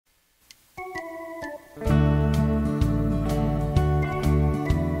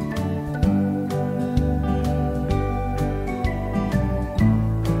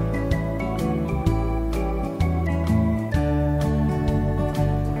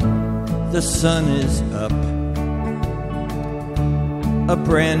The sun is up, a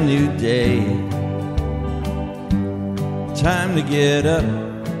brand new day. Time to get up,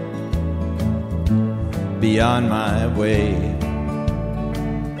 be on my way.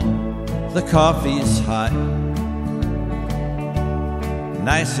 The coffee's hot,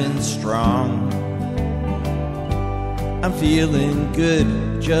 nice and strong. I'm feeling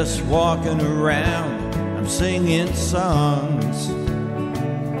good, just walking around. I'm singing songs,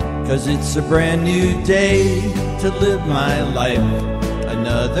 'cause it's a brand new day to live my life.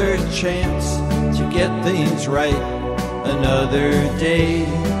 Another chance to get things right. Another day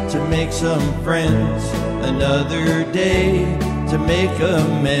to make some friends. Another day to make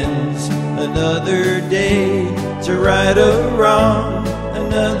amends. Another day to right a wrong.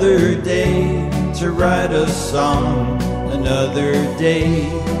 Another day to write a song. Another day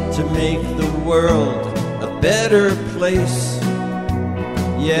to make the world a better place.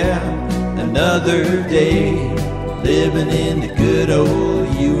 Yeah, another day living in the good old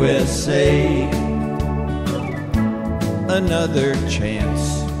USA. Another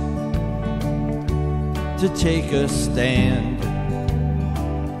chance to take a stand.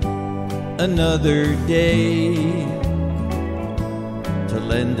 Another day to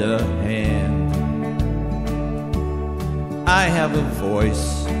lend a hand. I have a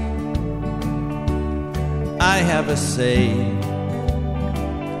voice, I have a say.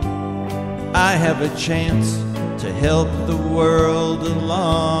 I have a chance to help the world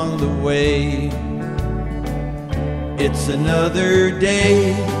along the way. It's another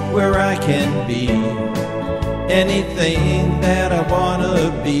day where I can be anything that I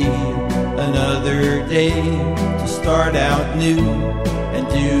wanna be. Another day to start out new and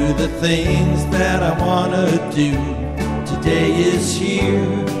do the things that I wanna do. Today is here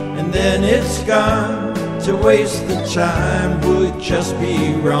and then it's gone. To waste the time would just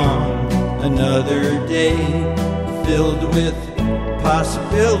be wrong. Another day filled with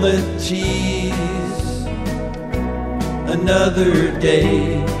possibilities. Another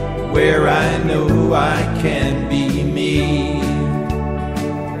day where I know I can be me.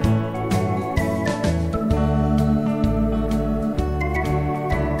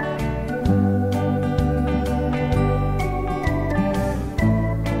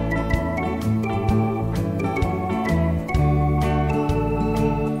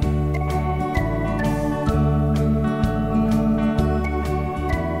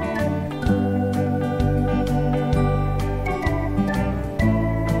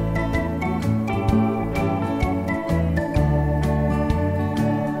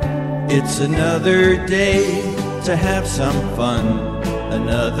 It's another day to have some fun.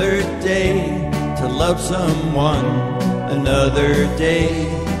 Another day to love someone. Another day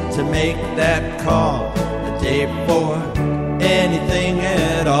to make that call. A day for anything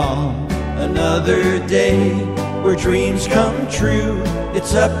at all. Another day where dreams come true.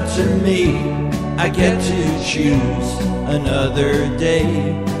 It's up to me, I get to choose. Another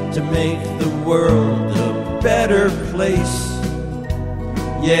day to make the world a better place.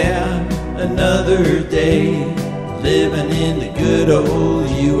 Yeah, another day living in the good old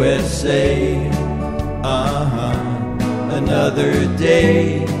USA. Another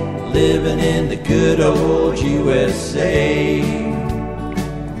day living in the good old USA.